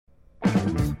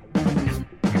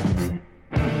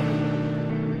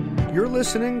You're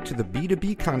listening to the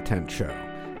B2B Content Show,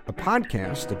 a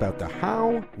podcast about the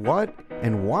how, what,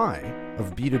 and why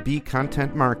of B2B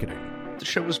content marketing. The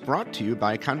show is brought to you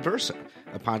by Conversa,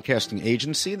 a podcasting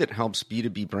agency that helps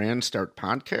B2B brands start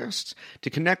podcasts to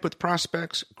connect with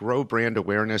prospects, grow brand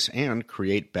awareness, and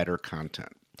create better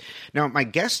content. Now, my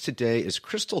guest today is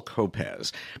Krystle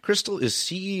Kopacz. Krystle is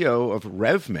CEO of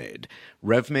RevMade.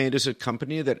 RevMade is a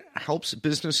company that helps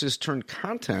businesses turn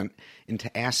content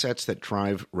into assets that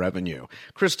drive revenue.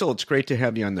 Krystle, it's great to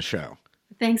have you on the show.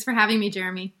 Thanks for having me,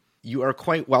 Jeremy. You are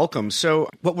quite welcome. So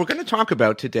what we're going to talk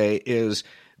about today is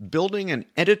building an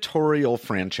editorial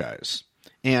franchise.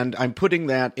 And I'm putting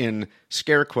that in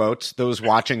scare quotes. Those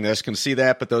watching this can see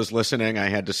that, but those listening, I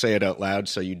had to say it out loud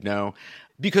so you'd know.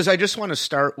 Because I just want to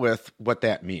start with what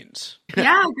that means.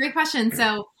 Yeah, great question.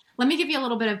 So let me give you a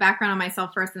little bit of background on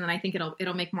myself first, and then I think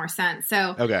it'll make more sense.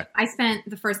 So okay. I spent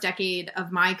the first decade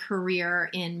of my career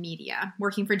in media,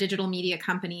 working for digital media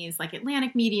companies like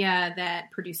Atlantic Media that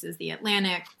produces The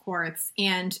Atlantic, of course.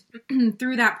 And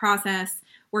through that process,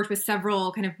 worked with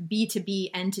several kind of B2B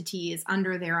entities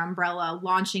under their umbrella,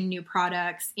 launching new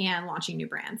products and launching new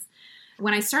brands.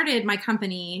 When I started my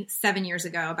company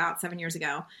about 7 years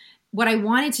ago, what I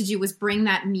wanted to do was bring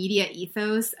that media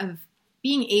ethos of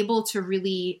being able to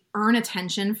really earn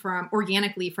attention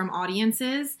organically from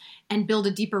audiences and build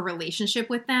a deeper relationship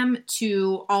with them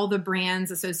to all the brands,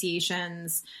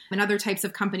 associations, and other types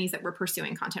of companies that were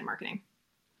pursuing content marketing.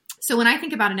 So when I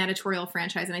think about an editorial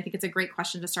franchise, and I think it's a great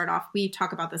question to start off, we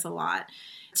talk about this a lot.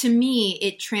 To me,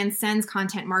 it transcends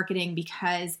content marketing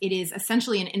because it is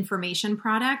essentially an information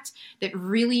product that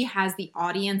really has the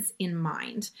audience in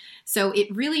mind. So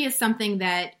it really is something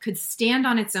that could stand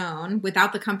on its own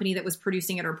without the company that was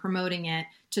producing it or promoting it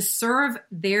to serve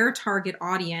their target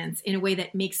audience in a way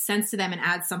that makes sense to them and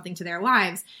adds something to their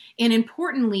lives. And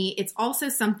importantly, it's also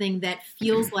something that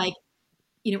feels like,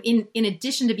 you know, in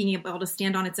addition to being able to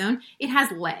stand on its own, it has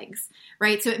legs,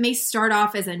 right? So it may start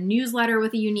off as a newsletter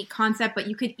with a unique concept, but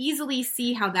you could easily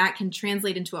see how that can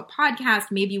translate into a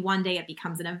podcast. Maybe one day it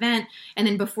becomes an event, and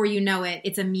then before you know it,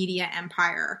 it's a media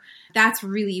empire. That's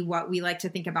really what we like to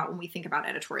think about when we think about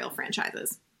editorial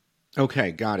franchises.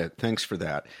 Okay, got it. Thanks for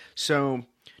that. So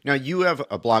now you have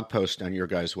a blog post on your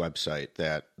guys' website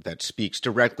that speaks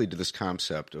directly to this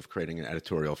concept of creating an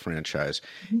editorial franchise.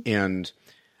 Mm-hmm. And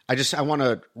I want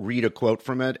to read a quote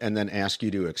from it and then ask you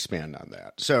to expand on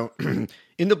that. So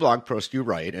in the blog post, you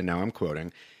write, and now I'm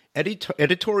quoting,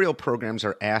 editorial programs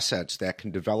are assets that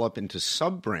can develop into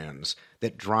sub-brands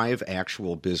that drive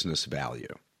actual business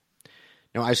value.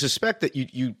 Now, I suspect that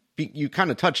you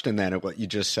kind of touched on that at what you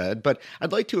just said, but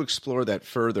I'd like to explore that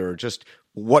further, just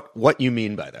what you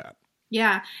mean by that.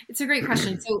 Yeah, it's a great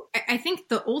question. So I think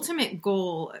the ultimate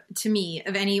goal to me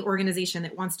of any organization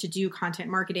that wants to do content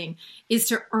marketing is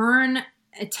to earn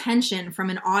attention from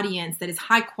an audience that is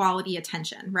high quality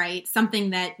attention, right?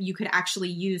 Something that you could actually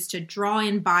use to draw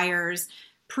in buyers,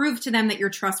 prove to them that you're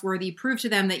trustworthy, prove to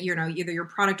them that either your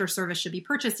product or service should be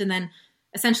purchased, and then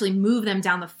essentially move them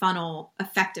down the funnel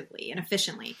effectively and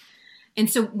efficiently. And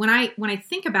so when I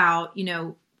think about,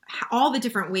 all the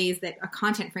different ways that a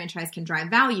content franchise can drive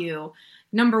value,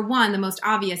 number one, the most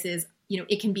obvious is,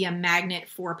 it can be a magnet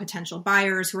for potential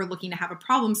buyers who are looking to have a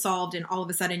problem solved, and all of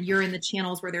a sudden you're in the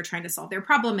channels where they're trying to solve their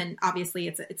problem, and obviously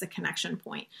it's a connection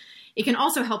point. It can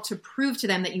also help to prove to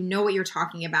them that you know what you're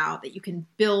talking about, that you can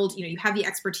build, you have the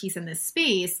expertise in this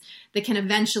space that can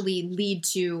eventually lead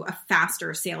to a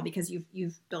faster sale because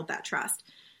you've built that trust.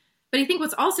 But I think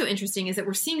what's also interesting is that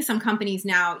we're seeing some companies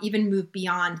now even move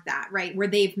beyond that, right? Where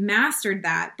they've mastered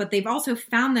that, but they've also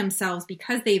found themselves,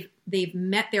 because they've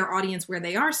met their audience where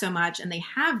they are so much and they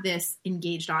have this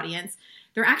engaged audience,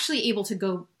 they're actually able to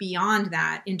go beyond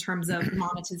that in terms of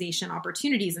monetization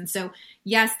opportunities. And so,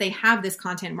 yes, they have this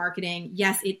content marketing.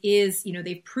 Yes, it is,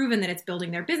 they've proven that it's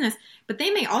building their business, but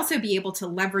they may also be able to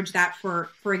leverage that for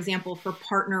example, for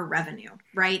partner revenue,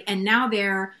 right? And now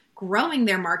they're growing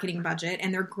their marketing budget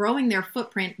and they're growing their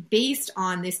footprint based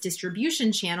on this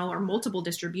distribution channel or multiple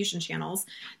distribution channels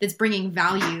that's bringing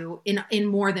value in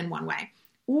more than one way.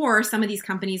 Or some of these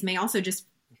companies may also just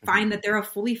find that they're a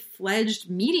fully fledged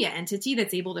media entity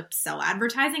that's able to sell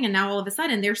advertising. And now all of a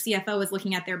sudden their CFO is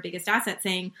looking at their biggest asset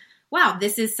saying, wow,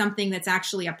 this is something that's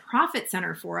actually a profit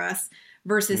center for us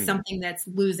versus something that's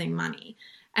losing money.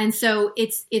 And so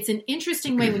it's an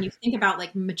interesting way when you think about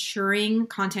like maturing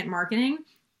content marketing.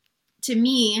 To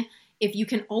me, if you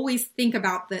can always think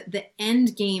about the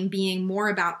end game being more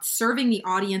about serving the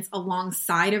audience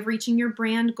alongside of reaching your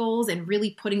brand goals and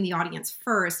really putting the audience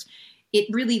first, it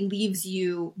really leaves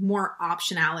you more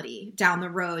optionality down the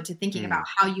road to thinking about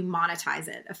how you monetize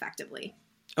it effectively.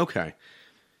 Okay.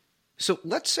 So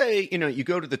let's say, you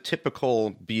go to the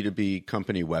typical B2B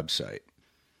company website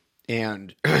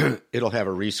and it'll have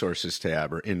a resources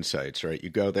tab or insights, right?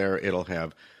 You go there, it'll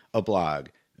have a blog,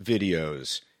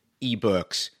 videos,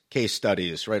 ebooks, case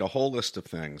studies, right? A whole list of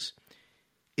things.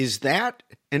 Is that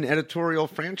an editorial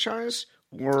franchise?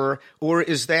 Or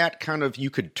is that kind of, you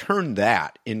could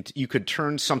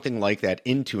turn something like that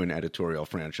into an editorial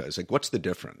franchise? Like, what's the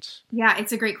difference? Yeah,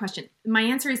 it's a great question. My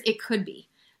answer is it could be,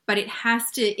 but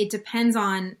it depends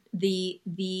on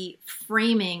the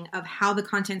framing of how the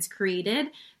content's created,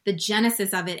 the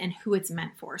genesis of it, and who it's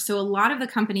meant for. So a lot of the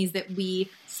companies that we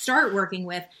start working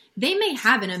with, they may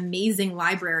have an amazing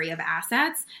library of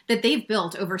assets that they've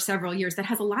built over several years that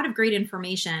has a lot of great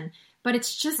information, but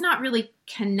it's just not really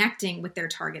connecting with their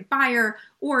target buyer,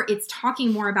 or it's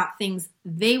talking more about things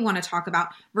they want to talk about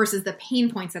versus the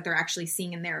pain points that they're actually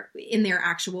seeing in their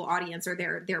actual audience or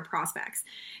their prospects.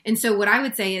 And so what I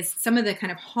would say is some of the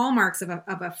kind of hallmarks of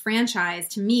a franchise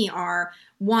to me are,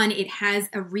 one, it has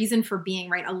a reason for being,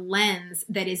 right? A lens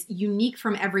that is unique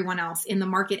from everyone else in the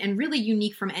market and really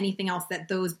unique from anything else that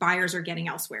those buyers are getting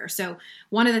elsewhere. So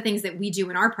one of the things that we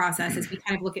do in our process is we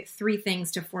kind of look at three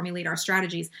things to formulate our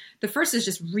strategies. The first is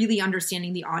just really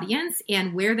understanding the audience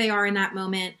and where they are in that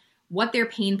moment, what their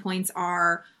pain points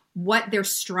are, what they're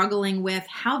struggling with,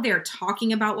 how they're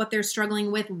talking about what they're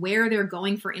struggling with, where they're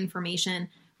going for information,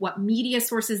 what media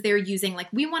sources they're using. Like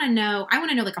I want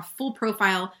to know like a full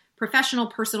profile, professional,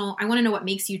 personal. I want to know what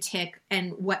makes you tick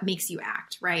and what makes you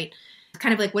act, right?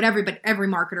 Kind of like what every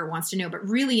marketer wants to know, but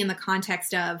really in the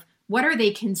context of what are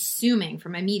they consuming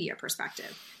from a media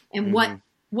perspective and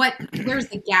where's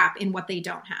the gap in what they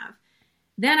don't have.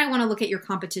 Then I want to look at your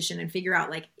competition and figure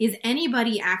out, like, is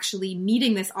anybody actually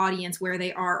meeting this audience where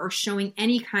they are or showing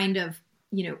any kind of,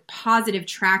 positive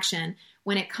traction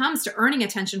when it comes to earning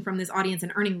attention from this audience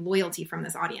and earning loyalty from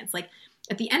this audience? Like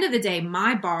at the end of the day,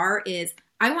 my bar is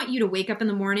I want you to wake up in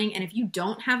the morning and if you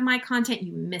don't have my content,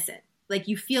 you miss it. Like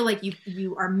you feel like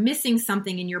you are missing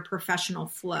something in your professional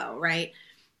flow, right?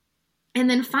 And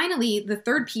then finally, the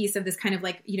third piece of this kind of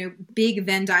like, big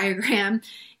Venn diagram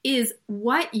is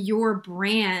what your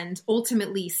brand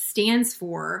ultimately stands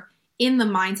for in the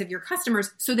minds of your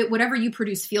customers so that whatever you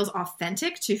produce feels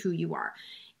authentic to who you are.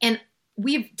 And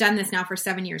we've done this now for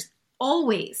 7 years.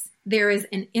 Always there is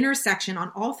an intersection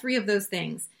on all three of those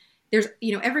things. There's,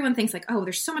 everyone thinks like, oh,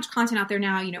 there's so much content out there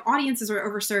now, audiences are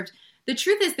overserved. The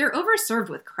truth is they're overserved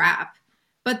with crap,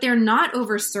 but they're not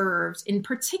overserved in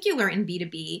particular in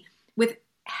B2B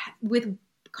with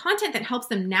content that helps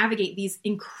them navigate these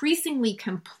increasingly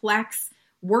complex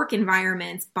work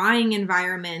environments, buying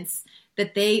environments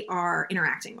that they are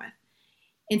interacting with.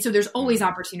 And so there's always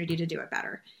opportunity to do it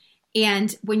better.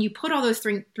 And when you put all those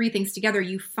three things together,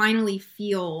 you finally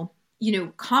feel,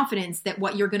 confidence that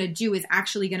what you're going to do is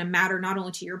actually going to matter not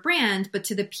only to your brand, but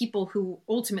to the people who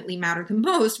ultimately matter the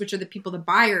most, which are the people, the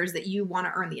buyers that you want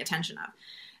to earn the attention of.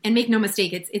 And make no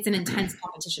mistake, it's an intense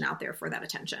competition out there for that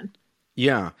attention.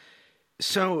 Yeah.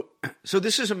 So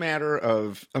this is a matter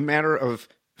of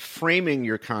framing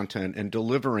your content and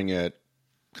delivering it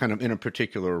kind of in a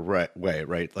particular way,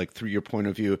 right? Like through your point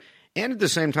of view, and at the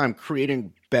same time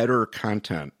creating better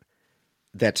content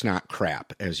that's not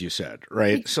crap, as you said,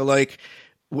 right? So like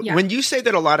when you say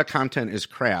that a lot of content is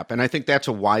crap, and I think that's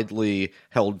a widely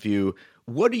held view,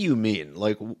 what do you mean?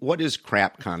 Like what is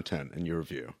crap content in your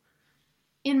view?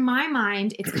 In my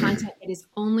mind, it's content that is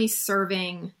only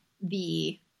serving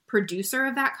the producer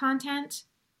of that content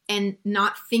and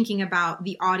not thinking about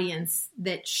the audience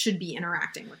that should be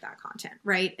interacting with that content,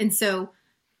 right? And so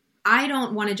I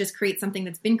don't want to just create something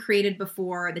that's been created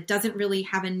before that doesn't really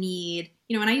have a need.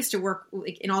 And I used to work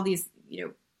in all these,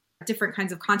 different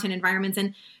kinds of content environments.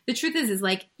 And the truth is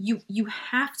like you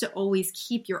have to always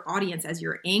keep your audience as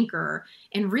your anchor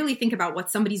and really think about what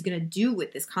somebody's going to do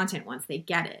with this content once they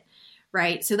get it.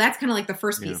 Right. So that's kind of like the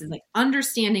first piece is like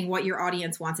understanding what your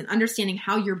audience wants and understanding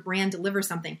how your brand delivers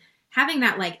something. Having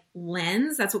that like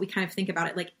lens, that's what we kind of think about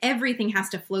it. Like everything has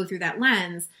to flow through that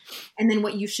lens. And then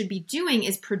what you should be doing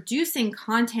is producing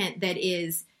content that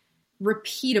is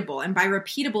repeatable. And by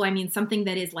repeatable, I mean something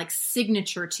that is like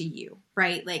signature to you,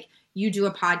 right? Like you do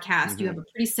a podcast, you have a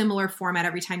pretty similar format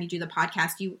every time you do the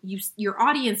podcast. Your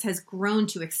audience has grown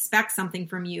to expect something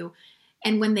from you.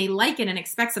 And when they like it and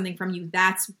expect something from you,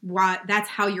 that's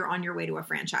how you're on your way to a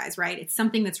franchise, right? It's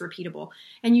something that's repeatable.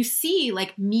 And you see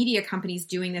like media companies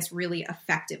doing this really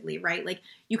effectively, right? Like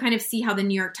you kind of see how the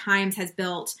New York Times has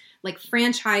built like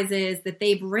franchises that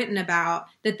they've written about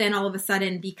that then all of a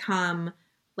sudden become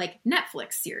like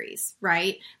Netflix series,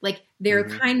 right? Like they're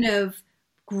kind of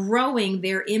growing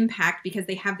their impact because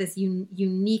they have this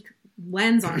unique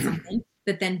lens on something.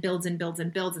 that then builds and builds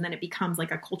and builds, and then it becomes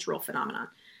like a cultural phenomenon.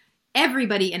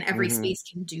 Everybody in every space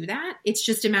can do that. It's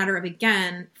just a matter of,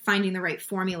 again, finding the right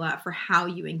formula for how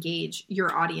you engage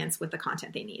your audience with the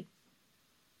content they need.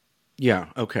 Yeah,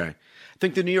 okay. I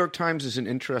think the New York Times is an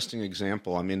interesting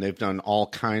example. I mean, they've done all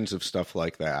kinds of stuff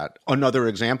like that. Another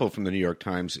example from the New York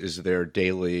Times is their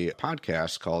daily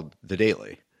podcast called The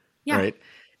Daily, right?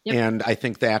 Yep. And I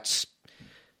think that's,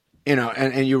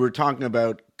 and you were talking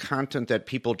about content that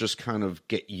people just kind of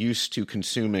get used to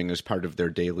consuming as part of their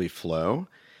daily flow.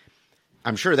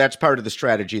 I'm sure that's part of the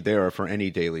strategy there for any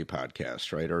daily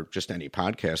podcast, right? Or just any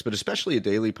podcast, but especially a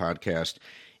daily podcast.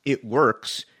 It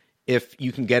works if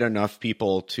you can get enough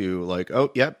people to like, oh,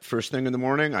 yep, first thing in the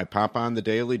morning, I pop on the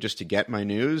daily just to get my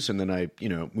news, and then I,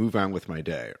 move on with my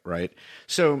day, right?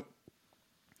 So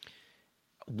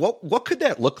what could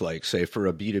that look like, say, for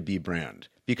a B2B brand?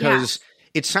 Because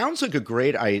it sounds like a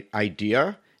great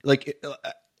idea. Like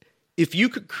if you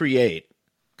could create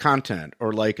content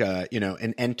or like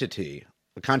an entity,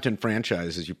 a content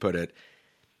franchise, as you put it,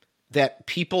 that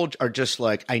people are just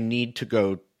like, I need to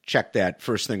go check that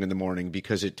first thing in the morning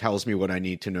because it tells me what I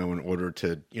need to know in order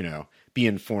to, be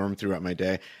informed throughout my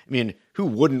day. I mean, who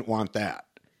wouldn't want that?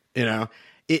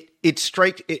 It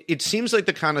seems like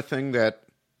the kind of thing that,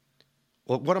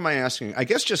 well, what am I asking? I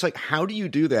guess just like, how do you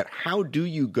do that? How do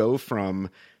you go from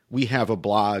we have a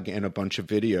blog and a bunch of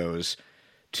videos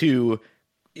to,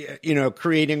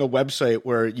 creating a website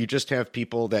where you just have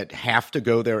people that have to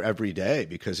go there every day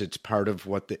because it's part of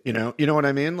what you know what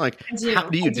I mean? Like, how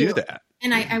do you do that?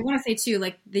 And I want to say too,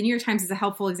 like the New York Times is a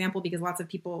helpful example because lots of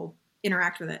people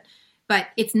interact with it, but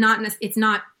it's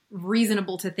not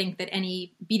reasonable to think that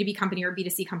any B2B company or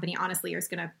B2C company, honestly, is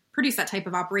going to produce that type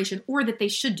of operation or that they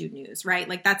should do news, right?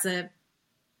 Like that's a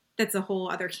whole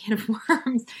other can of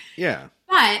worms. Yeah.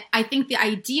 But I think the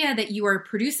idea that you are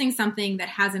producing something that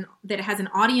has an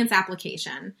audience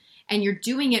application and you're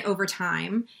doing it over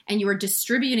time and you are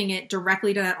distributing it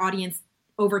directly to that audience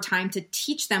over time to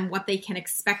teach them what they can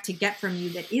expect to get from you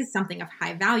that is something of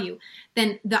high value,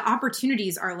 then the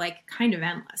opportunities are like kind of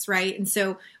endless, right? And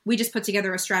so we just put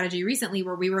together a strategy recently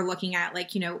where we were looking at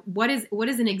like, what is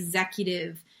an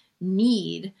executive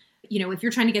need? If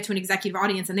you're trying to get to an executive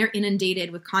audience and they're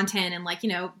inundated with content and like,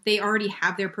 they already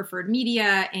have their preferred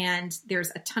media and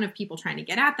there's a ton of people trying to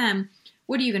get at them,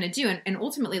 what are you going to do? And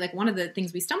ultimately, like one of the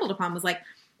things we stumbled upon was like,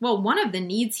 well, one of the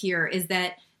needs here is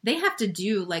that they have to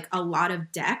do like a lot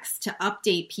of decks to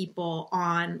update people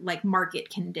on like market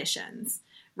conditions,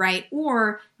 right?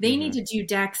 Or they need to do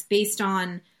decks based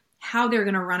on how they're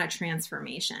going to run a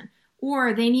transformation.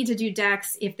 Or they need to do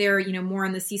decks if they're, more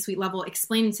on the C-suite level,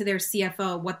 explaining to their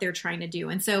CFO what they're trying to do.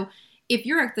 And so if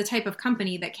you're the type of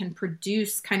company that can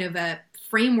produce kind of a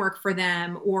framework for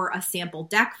them or a sample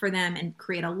deck for them and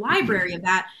create a library of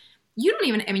that, you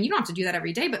don't have to do that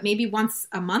every day, but maybe once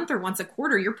a month or once a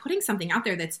quarter, you're putting something out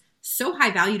there that's so high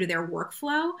value to their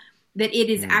workflow that it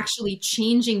is actually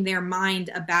changing their mind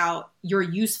about your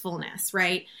usefulness,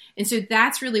 right? And so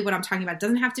that's really what I'm talking about. It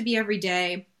doesn't have to be every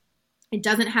day. It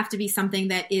doesn't have to be something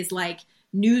that is like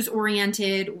news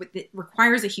oriented, that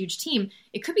requires a huge team.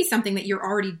 It could be something that you're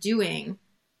already doing,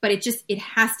 but it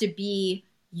has to be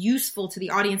useful to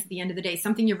the audience at the end of the day,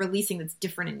 something you're releasing that's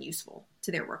different and useful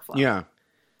to their workflow. Yeah.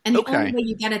 And the only way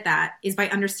you get at that is by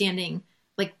understanding,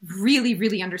 like really,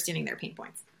 really understanding their pain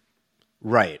points.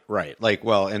 Right. Like,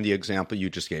 well, and the example you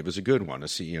just gave is a good one. A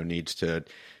CEO needs to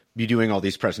be doing all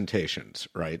these presentations,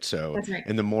 right? So, that's right.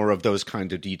 And the more of those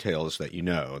kind of details that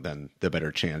then the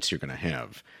better chance you're going to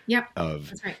have. Yep.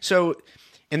 That's right. So,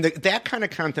 and that kind of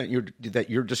content that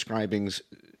you're describing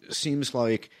seems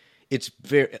like it's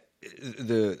very,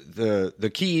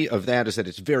 the key of that is that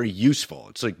it's very useful.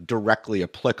 It's like directly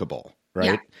applicable,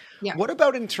 right? Yeah. What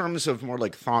about in terms of more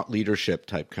like thought leadership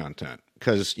type content?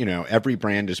 Because, every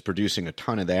brand is producing a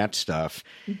ton of that stuff.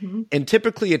 Mm-hmm. And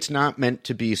typically it's not meant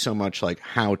to be so much like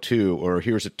how to, or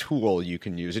here's a tool you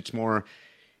can use. It's more,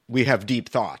 we have deep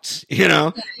thoughts,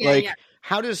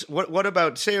 what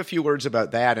about, say a few words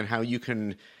about that and how you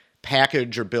can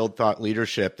package or build thought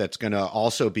leadership that's going to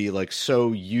also be like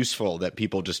so useful that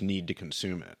people just need to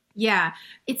consume it. Yeah,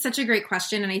 it's such a great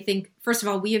question. And I think, first of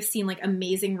all, we have seen like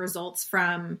amazing results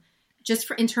from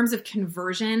in terms of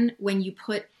conversion, when you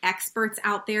put experts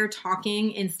out there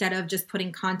talking instead of just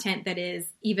putting content that is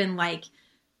even like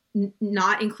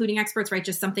not including experts, right?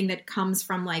 Just something that comes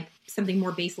from like something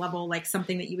more base level, like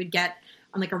something that you would get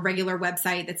on like a regular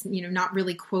website that's, not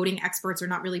really quoting experts or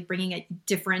not really bringing a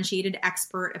differentiated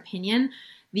expert opinion.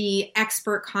 the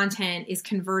expert content is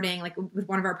converting, like with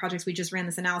one of our projects, we just ran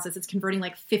this analysis, it's converting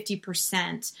like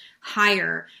 50%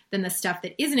 higher than the stuff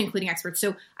that isn't including experts.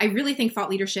 So I really think thought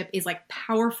leadership is like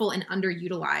powerful and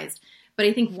underutilized. But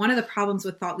I think one of the problems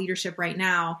with thought leadership right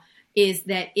now is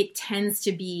that it tends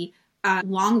to be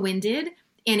long-winded,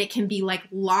 and it can be like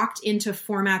locked into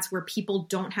formats where people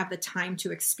don't have the time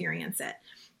to experience it.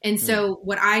 And so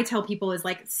what I tell people is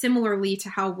like, similarly to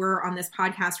how we're on this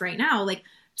podcast right now, like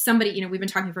somebody, we've been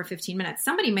talking for 15 minutes.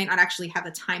 Somebody may not actually have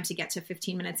the time to get to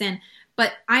 15 minutes in,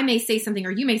 but I may say something,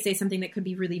 or you may say something that could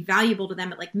be really valuable to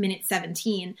them at like minute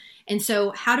 17. And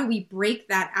so how do we break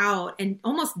that out and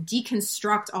almost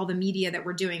deconstruct all the media that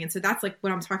we're doing? And so that's like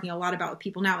what I'm talking a lot about with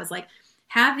people now is like,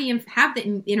 have the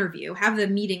interview, have the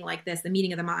meeting like this, the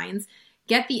meeting of the minds,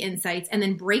 get the insights, and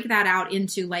then break that out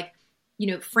into like,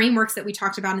 frameworks that we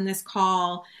talked about in this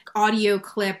call, audio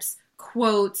clips,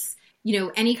 quotes,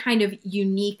 any kind of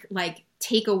unique like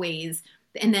takeaways,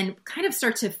 and then kind of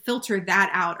start to filter that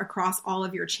out across all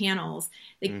of your channels.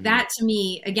 Like that to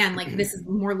me, again, like this is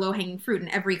more low hanging fruit,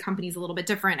 and every company is a little bit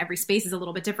different. Every space is a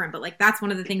little bit different, but like that's one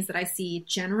of the things that I see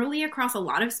generally across a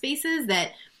lot of spaces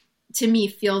that to me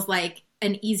feels like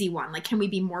an easy one. Like, can we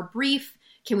be more brief?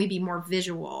 Can we be more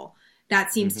visual?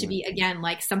 That seems to be, again,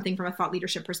 like something from a thought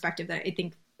leadership perspective that I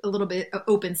think a little bit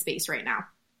open space right now.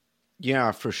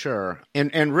 Yeah, for sure.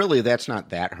 And really, that's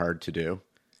not that hard to do.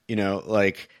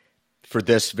 Like for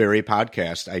this very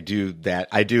podcast, I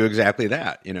do exactly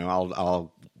that.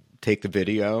 I'll take the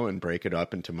video and break it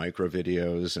up into micro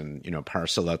videos and,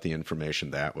 parcel out the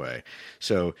information that way.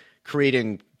 So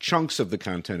creating chunks of the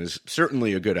content is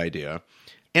certainly a good idea.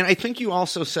 And I think you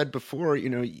also said before,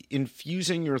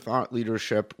 infusing your thought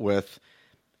leadership with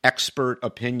expert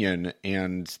opinion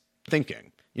and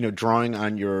thinking, drawing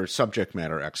on your subject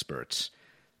matter experts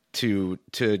to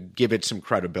give it some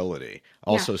credibility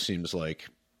also seems like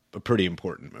a pretty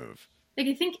important move. Like,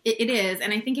 I think it is.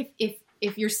 And I think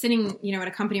if you're sitting, at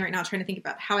a company right now trying to think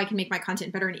about how I can make my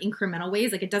content better in incremental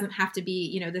ways, like it doesn't have to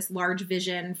be, this large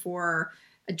vision for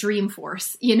a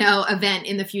Dreamforce, event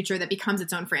in the future that becomes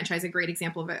its own franchise. A great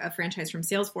example of a franchise from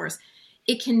Salesforce.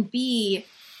 It can be,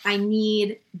 I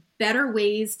need better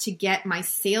ways to get my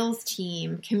sales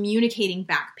team communicating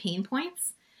back pain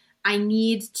points. I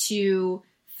need to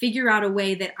figure out a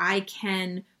way that I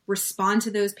can respond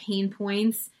to those pain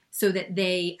points so that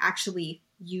they actually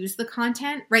use the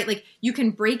content, right? Like you can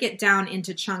break it down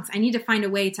into chunks. I need to find a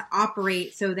way to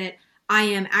operate so that I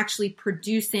am actually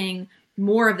producing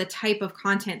more of the type of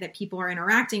content that people are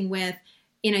interacting with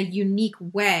in a unique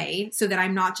way so that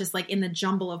I'm not just like in the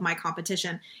jumble of my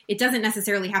competition. It doesn't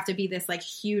necessarily have to be this like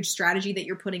huge strategy that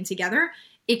you're putting together.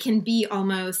 It can be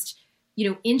almost,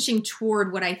 inching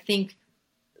toward what I think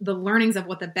the learnings of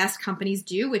what the best companies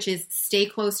do, which is stay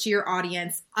close to your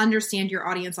audience, understand your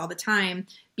audience all the time,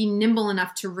 be nimble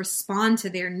enough to respond to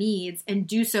their needs and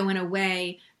do so in a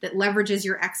way that leverages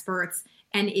your experts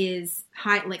and is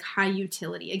high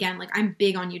utility. Again, like I'm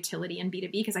big on utility in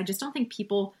B2B because I just don't think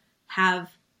people have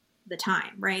the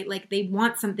time, right? Like they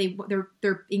want something,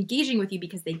 they're engaging with you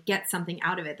because they get something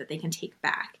out of it that they can take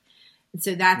back. And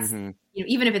so that's,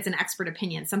 even if it's an expert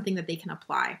opinion, something that they can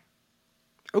apply.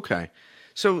 Okay.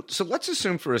 So let's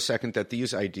assume for a second that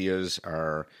these ideas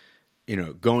are,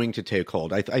 going to take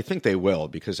hold. I think they will,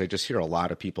 because I just hear a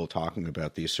lot of people talking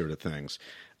about these sort of things.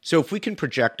 So if we can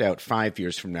project out 5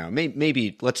 years from now,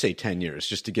 maybe let's say 10 years,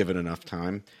 just to give it enough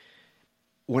time.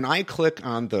 When I click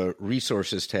on the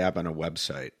resources tab on a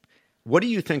website, what do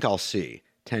you think I'll see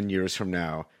 10 years from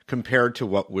now compared to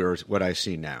what I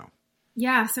see now?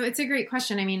 Yeah, so it's a great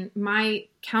question. I mean, my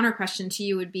counter question to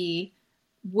you would be,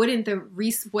 wouldn't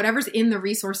whatever's in the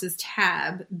resources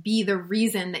tab be the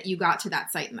reason that you got to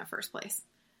that site in the first place?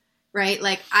 Right?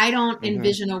 Like, I don't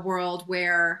envision a world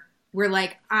where we're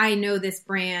like, I know this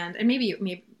brand, and maybe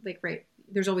like, right,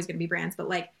 there's always going to be brands, but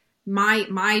like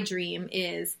my dream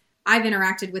is I've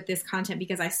interacted with this content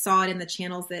because I saw it in the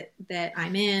channels that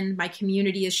I'm in, my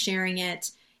community is sharing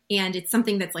it, and it's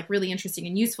something that's like really interesting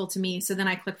and useful to me. So then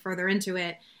I click further into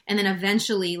it. And then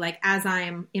eventually, like as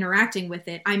I'm interacting with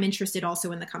it, I'm interested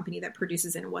also in the company that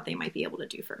produces it and what they might be able to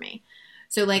do for me.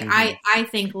 So like, I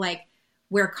think like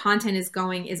where content is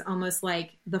going is almost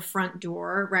like the front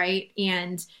door, right?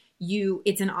 And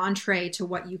it's an entree to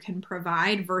what you can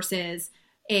provide versus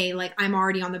like I'm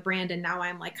already on the brand and now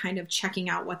I'm like kind of checking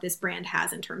out what this brand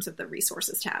has in terms of the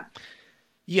resources tab.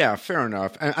 Yeah, fair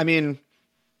enough. I mean,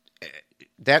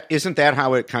 isn't that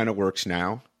how it kind of works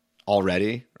now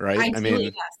already, right?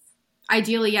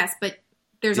 Ideally, yes, but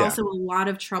there's also a lot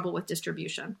of trouble with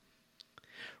distribution.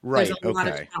 Right. There's a lot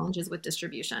of challenges with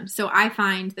distribution. So I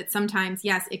find that sometimes,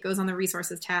 yes, it goes on the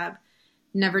resources tab.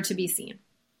 never to be seen.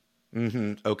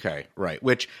 Okay, right.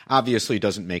 Which obviously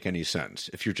doesn't make any sense.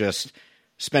 If you're just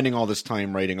spending all this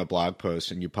time writing a blog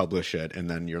post and you publish it and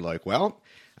then you're like, well,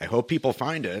 I hope people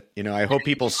find it. I hope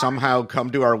people somehow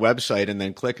come to our website and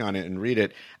then click on it and read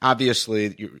it.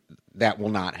 Obviously, that will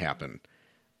not happen,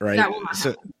 right? That will not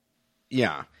happen.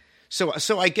 Yeah.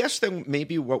 So I guess then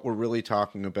maybe what we're really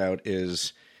talking about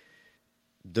is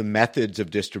the methods of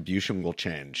distribution will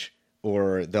change,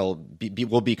 or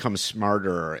we'll become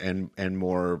smarter and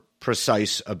more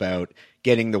precise about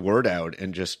getting the word out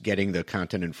and just getting the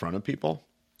content in front of people.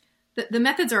 The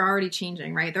methods are already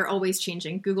changing, right? They're always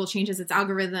changing. Google changes its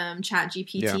algorithm,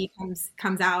 ChatGPT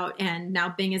comes out, and now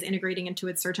Bing is integrating into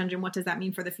its search engine. What does that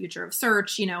mean for the future of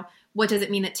search? What does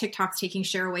it mean that TikTok's taking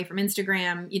share away from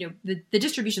Instagram? The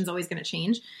distribution is always going to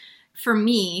change. For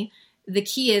me, the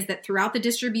key is that throughout the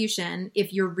distribution,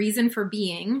 if your reason for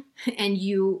being and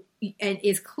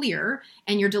is clear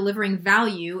and you're delivering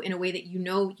value in a way that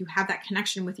you have that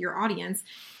connection with your audience,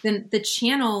 then the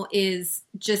channel is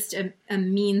just a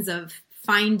means of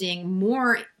finding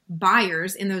more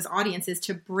buyers in those audiences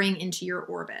to bring into your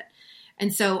orbit.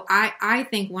 And so I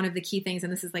think one of the key things,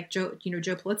 and this is like Joe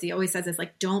Pulizzi always says, is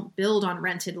like, don't build on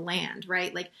rented land,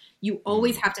 right? Like you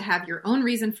always have to have your own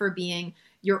reason for being,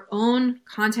 your own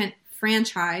content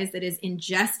franchise that is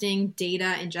ingesting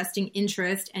data, ingesting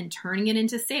interest, and turning it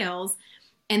into sales.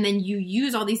 And then you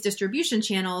use all these distribution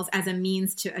channels as a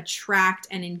means to attract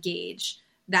and engage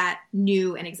that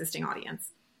new and existing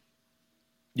audience.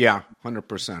 Yeah,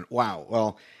 100%. Wow.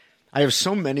 Well, I have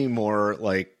so many more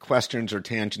like questions or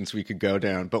tangents we could go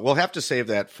down, but we'll have to save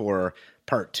that for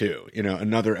part 2,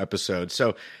 another episode.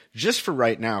 So just for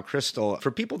right now, Krystle, for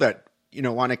people that,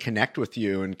 want to connect with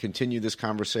you and continue this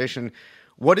conversation,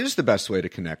 what is the best way to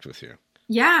connect with you?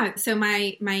 Yeah. So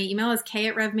my email is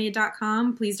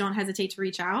k@revmade.com. Please don't hesitate to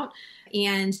reach out.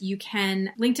 And you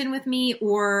can LinkedIn with me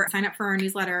or sign up for our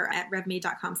newsletter at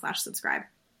revmade.com/subscribe.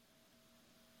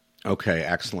 Okay,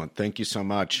 excellent. Thank you so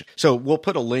much. So we'll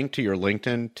put a link to your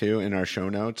LinkedIn too in our show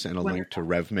notes and a link to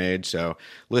RevMade. So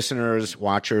listeners,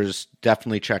 watchers,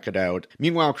 definitely check it out.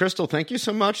 Meanwhile, Krystle, thank you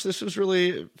so much. This was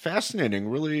really fascinating,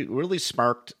 really, really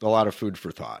sparked a lot of food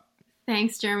for thought.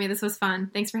 Thanks, Jeremy. This was fun.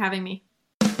 Thanks for having me.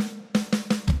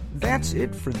 That's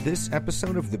it for this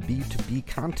episode of the B2B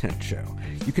Content Show.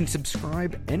 You can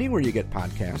subscribe anywhere you get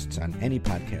podcasts on any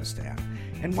podcast app.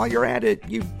 And while you're at it,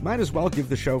 you might as well give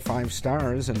the show 5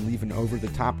 stars and leave an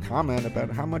over-the-top comment about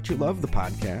how much you love the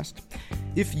podcast.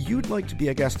 If you'd like to be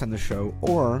a guest on the show,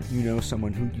 or you know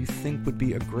someone who you think would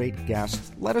be a great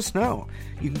guest, let us know.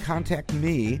 You can contact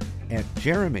me at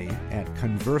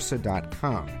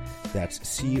jeremy@conversa.com. That's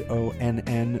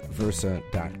CONN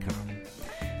Versa.com.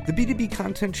 The B2B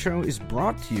Content Show is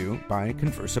brought to you by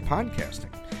Conversa Podcasting.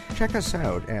 Check us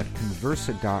out at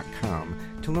conversa.com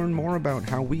to learn more about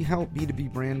how we help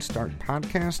B2B brands start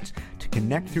podcasts to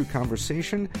connect through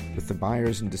conversation with the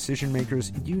buyers and decision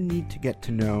makers you need to get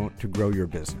to know to grow your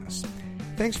business.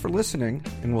 Thanks for listening,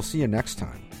 and we'll see you next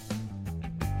time.